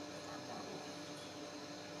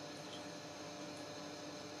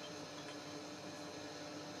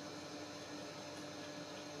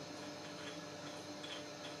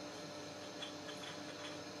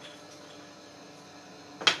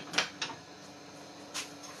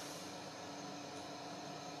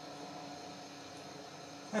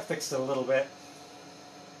 I fixed it a little bit.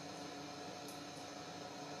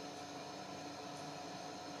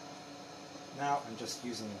 Now I'm just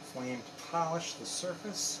using the flame to polish the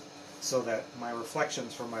surface so that my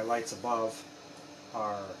reflections from my lights above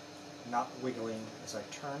are not wiggling as I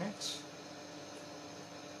turn it.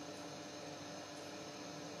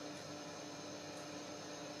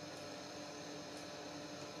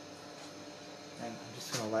 And I'm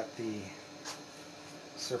just going to let the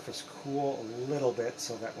surface cool a little bit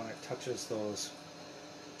so that when it touches those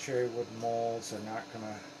cherry wood molds are not going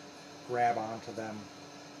to grab onto them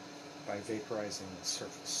by vaporizing the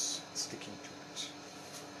surface, sticking to it.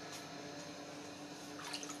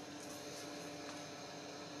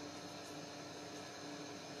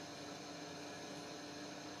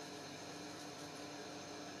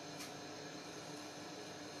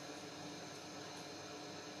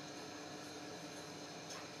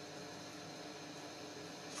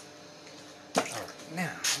 Alright, now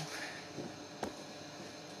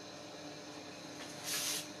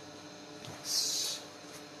let's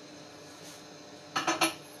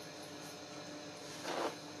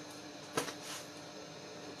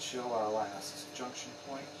chill our last junction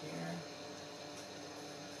point here.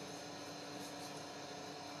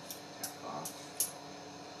 Tap off.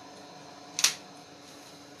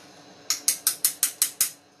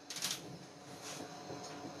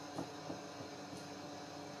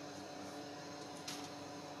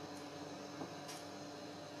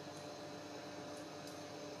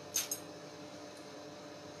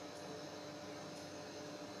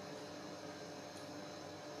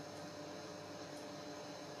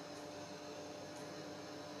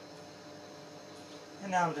 And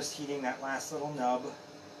now I'm just heating that last little nub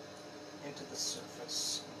into the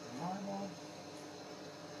surface of the marble.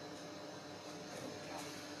 There we go.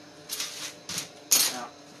 Now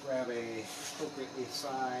grab a appropriately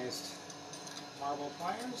sized marble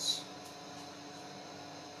pliers.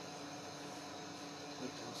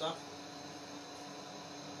 Heat those up.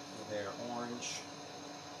 So they're orange.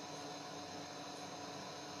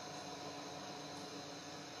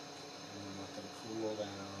 And let them cool down,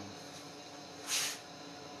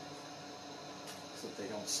 so that they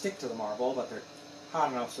don't stick to the marble, but they're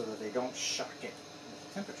hot enough so that they don't shock it with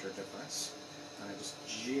the temperature difference. And I just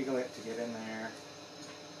jiggle it to get in there.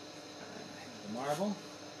 And the marble.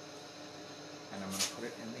 And I'm going to put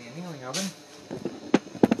it in the annealing oven.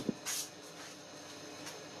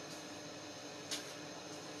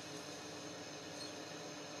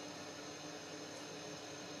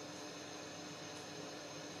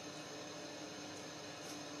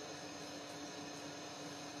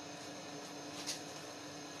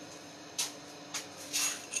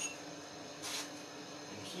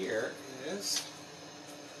 Here is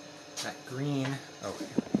that green. Oh,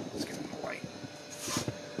 let's get in the light.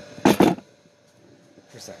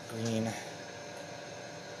 Here's that green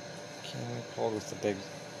can pulled with the big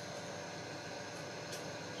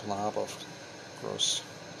blob of gross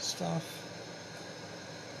stuff.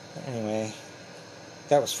 But anyway,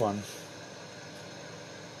 that was fun.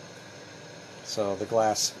 So the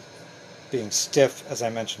glass being stiff, as I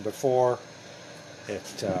mentioned before,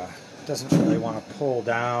 it doesn't really want to pull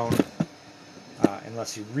down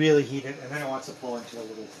unless you really heat it, and then it wants to pull into a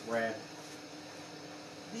little thread.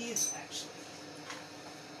 These actually,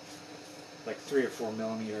 like 3 or 4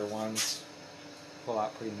 millimeter ones, pull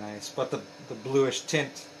out pretty nice, but the bluish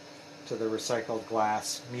tint to the recycled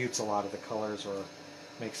glass mutes a lot of the colors or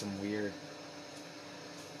makes them weird.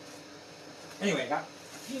 Anyway, got a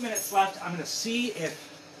few minutes left. I'm going to see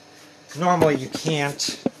if, normally you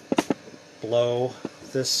can't blow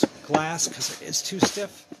this glass because it is too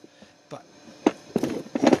stiff, but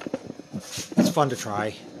it's fun to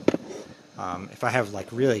try. If I have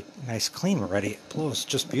like really nice clean already, it blows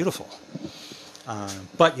just beautiful.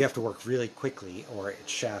 But you have to work really quickly or it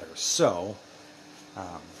shatters. So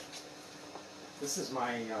this is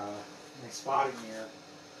my my spotting here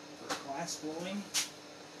for glass blowing.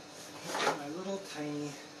 My little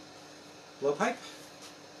tiny blowpipe.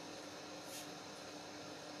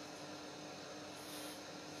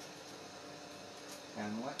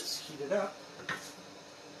 And let's heat it up.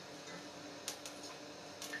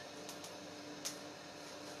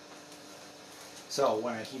 So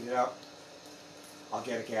when I heat it up, I'll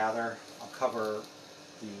get a gather. I'll cover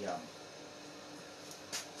the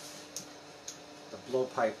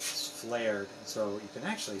blowpipe's flared, so you can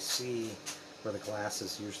actually see where the glass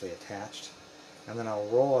is usually attached. And then I'll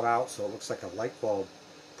roll it out so it looks like a light bulb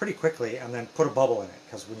pretty quickly, and then put a bubble in it.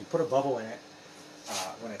 Because when you put a bubble in it,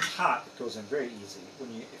 when it's hot, it goes in very easy.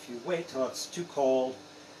 If you wait till it's too cold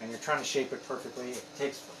and you're trying to shape it perfectly, it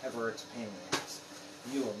takes forever. It's a pain in the ass.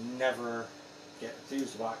 You will never get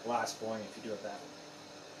enthused about glass blowing if you do it that way.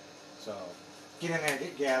 So get in there,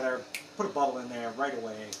 get gather, put a bubble in there right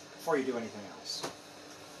away before you do anything else.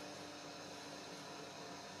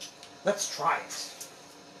 Let's try it.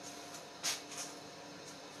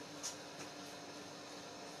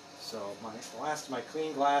 So the last of my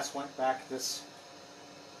clean glass went back this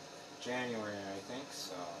January, I think,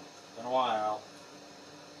 so it's been a while.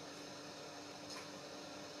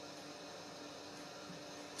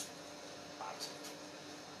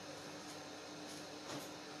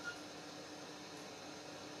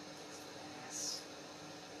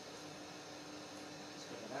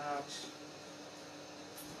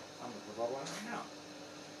 going right now.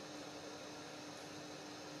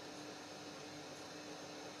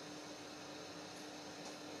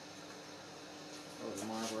 Throw the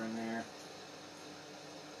marble in there.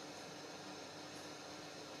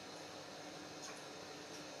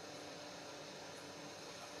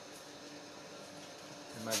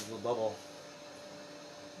 And my little bubble.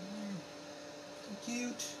 So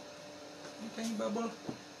cute. Tiny bubble.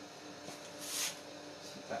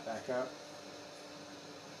 Set that back up.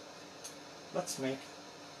 Let's make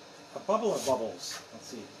a bubble of bubbles. Let's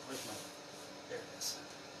see. Where's my... There it is.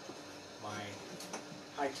 My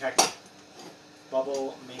high-tech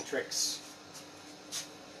bubble matrix.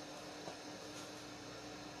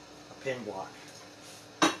 A pin block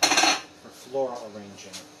for floral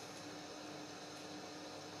arranging.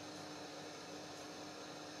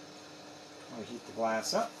 I'll heat the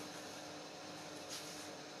glass up.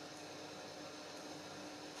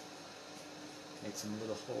 Make some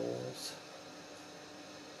little holes.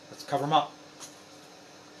 Let's cover them up.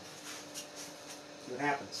 See what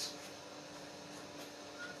happens.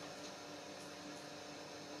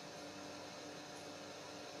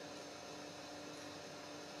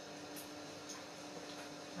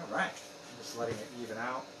 All right. I'm just letting it even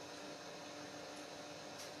out.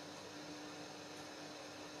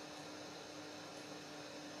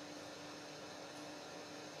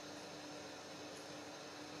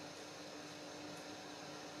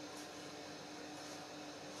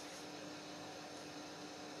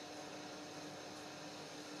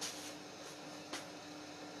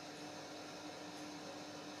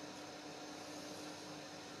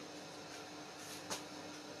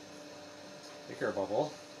 Bigger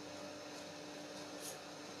bubble.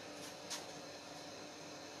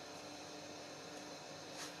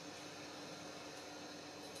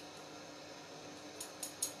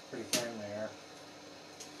 Pretty thin there.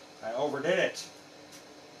 I overdid it.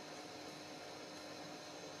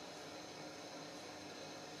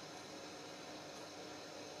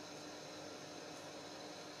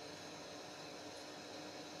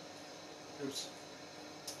 Oops.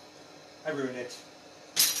 I ruined it.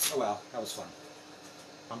 Oh well, that was fun.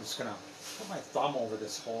 I'm just going to put my thumb over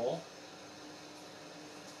this hole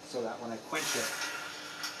so that when I quench it,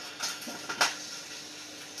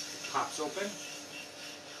 it pops open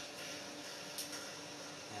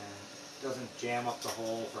and doesn't jam up the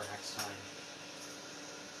hole for next time.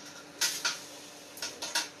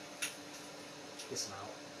 Kiss them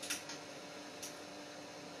out.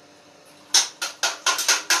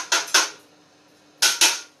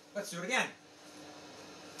 Let's do it again.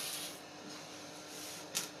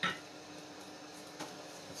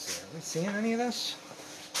 Are we seeing any of this?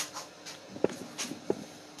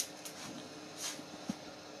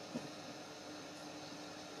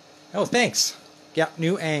 Oh, thanks. Yep,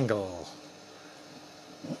 new angle.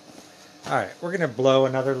 Alright, we're going to blow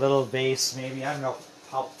another little vase maybe. I don't know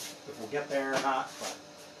if we'll get there or not, but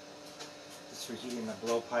just reheating the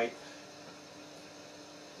blowpipe.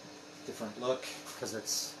 Different look because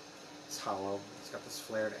it's hollow. It's got this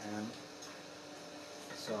flared end.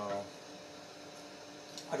 So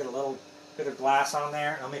I got a little bit of glass on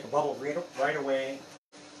there, and I'll make a bubble right away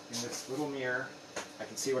in this little mirror. I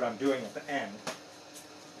can see what I'm doing at the end.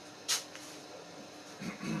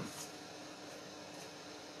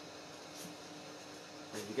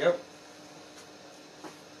 Ready to go.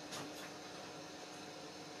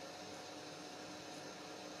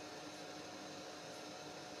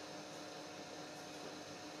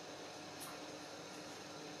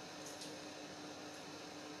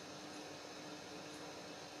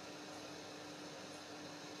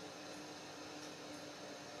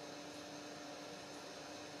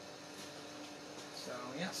 So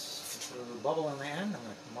yes, put a little bubble in the end. I'm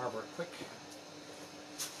going to marble it quick.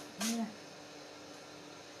 Yeah.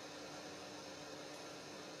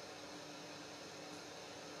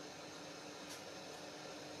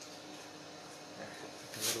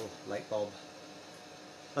 A little light bulb.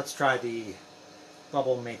 Let's try the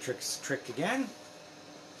bubble matrix trick again.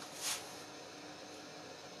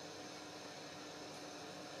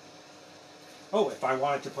 Oh, if I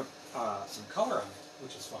wanted to put some color on it,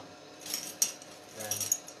 which is fun, then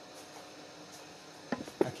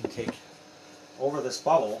I can take, over this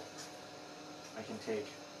bubble, I can take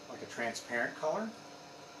like a transparent color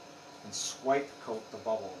and swipe coat the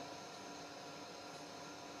bubble.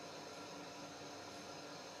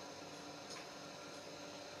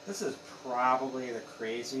 This is probably the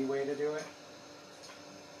crazy way to do it.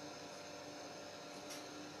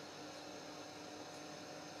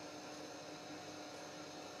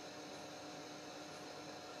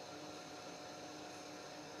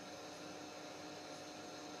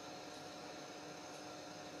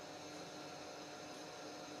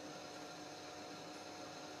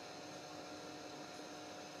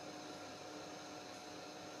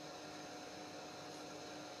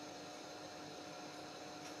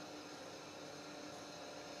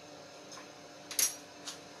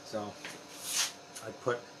 So I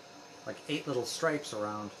put like 8 little stripes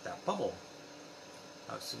around that bubble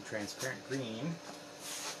of some transparent green.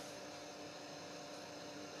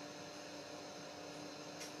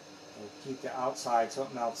 We'll keep the outside so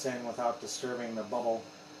it melts in without disturbing the bubble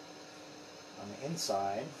on the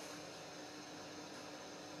inside.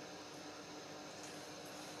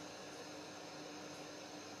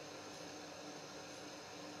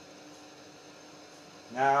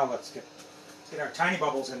 Now let's get our tiny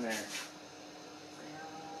bubbles in there.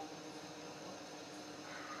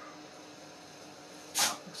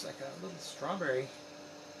 Oh, looks like a little strawberry.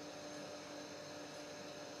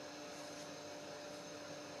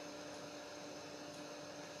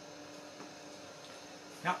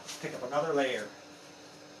 Now, pick up another layer.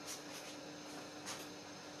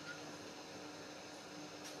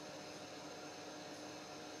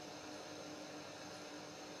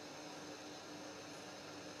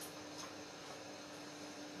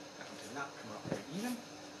 That did not come out very even.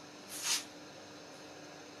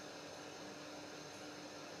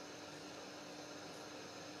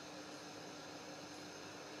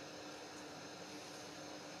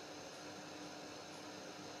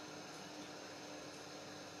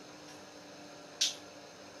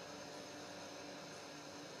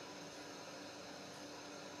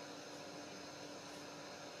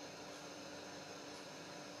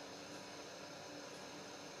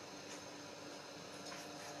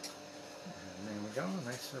 Go,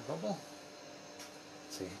 nicer bubble.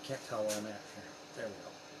 Let's see, I can't tell where I'm at here. There we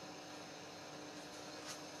go.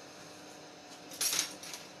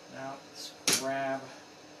 Now let's grab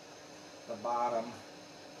the bottom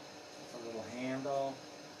with a little handle.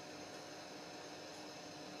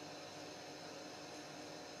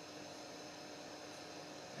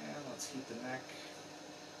 And let's heat the neck.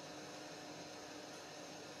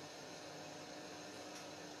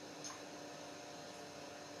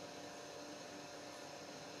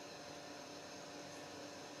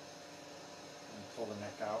 Pull the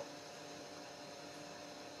neck out.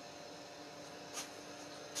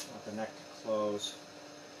 Want the neck to close.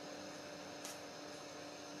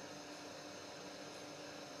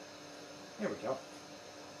 Here we go.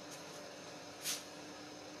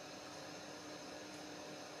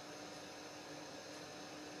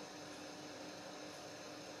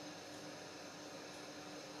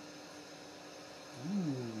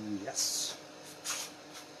 Ooh, yes.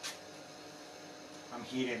 I'm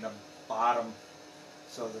heating the bottom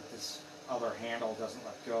so that this other handle doesn't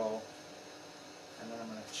let go. And then I'm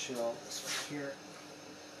going to chill this right here.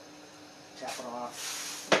 Tap it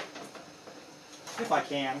off. If I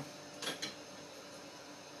can.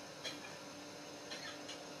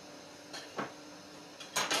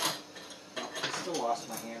 Oh, I still lost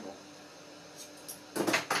my handle. So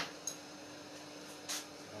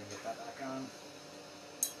I get that back on.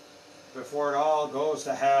 Before it all goes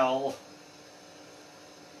to hell.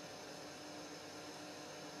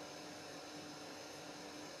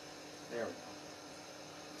 There we go.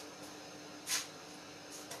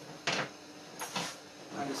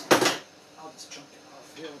 I'll just chunk it off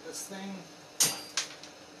here with this thing.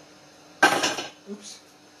 Oops.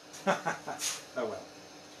 Oh well.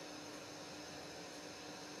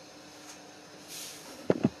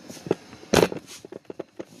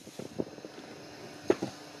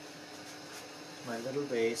 My little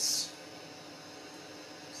vase.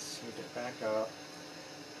 Let's heat it back up.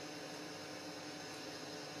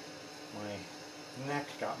 My neck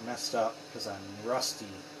got messed up because I'm rusty.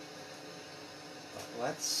 But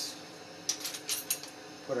let's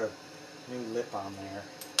put a new lip on there.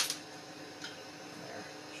 There.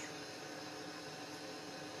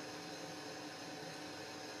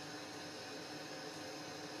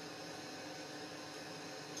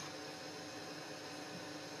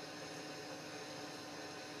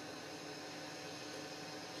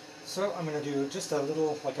 So I'm going to do just a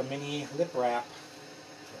little, like a mini lip wrap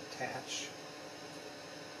to attach.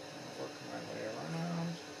 I'll work my way around.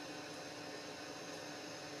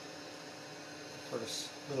 Sort of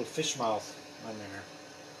little fish mouth on there.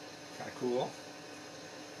 Kind of cool.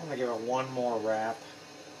 I'm going to give it one more wrap.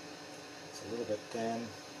 It's a little bit thin.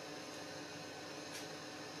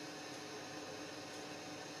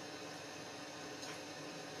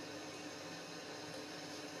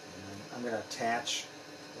 And I'm going to attach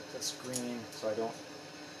with this green so I don't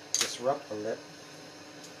disrupt the lip.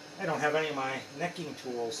 I don't have any of my necking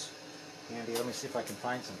tools handy. Let me see if I can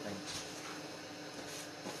find something.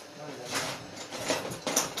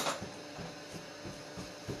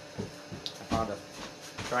 I found a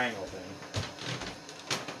triangle thing.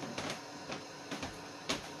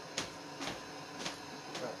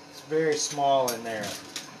 But it's very small in there.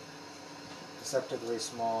 unacceptably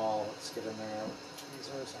small. Let's get in there with the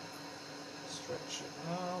tweezers and stretch it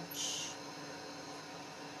out.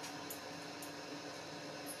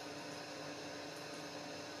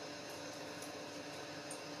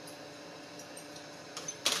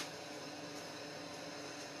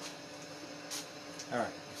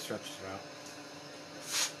 Alright, stretched it out.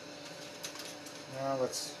 Now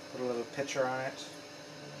let's put a little pitcher on it.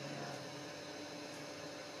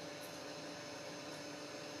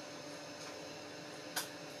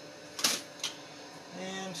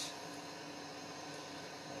 And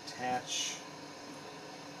attach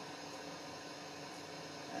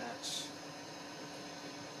that.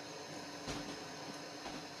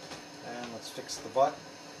 And let's fix the butt.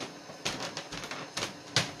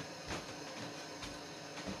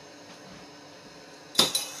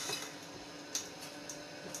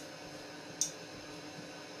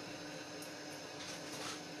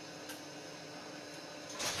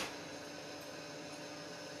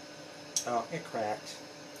 Oh, it cracked.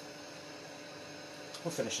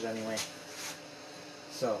 We'll finish it anyway.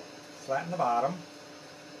 So, flatten the bottom.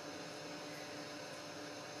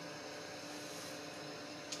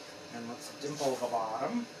 And let's dimple the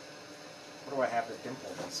bottom. What do I have to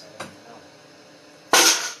dimple this? I don't know.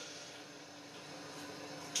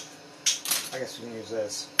 I guess we can use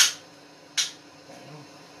this. Okay.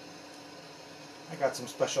 I got some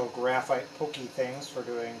special graphite pokey things for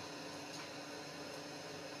doing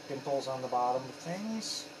dimples on the bottom of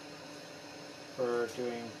things, for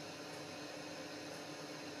doing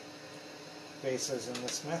bases in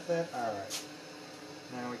this method. Alright,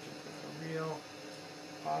 now we can put a real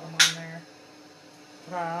bottom on there.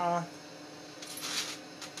 Ta-da!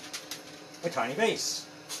 A tiny base.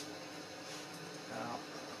 Now,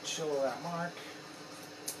 chill that mark.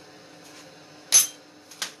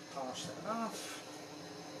 Polish that off.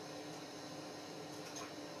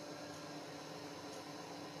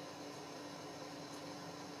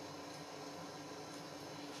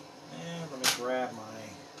 Grab my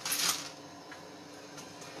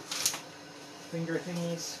finger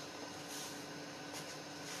thingies,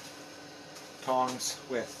 tongs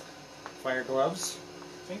with fire gloves,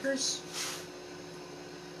 fingers,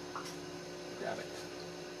 grab it,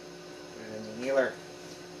 put it in the annealer.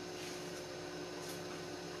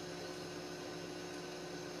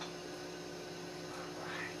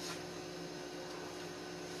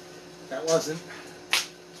 That wasn't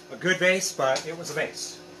a good vase, but it was a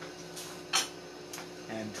vase.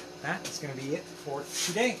 And that is going to be it for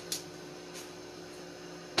today.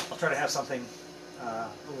 I'll try to have something a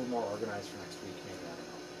little more organized for next week, maybe. I don't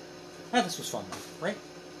know. Ah, this was fun though, right?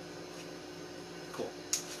 Cool.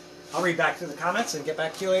 I'll read back through the comments and get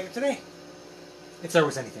back to you later today, if there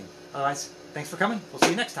was anything. Otherwise, thanks for coming. We'll see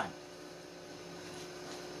you next time.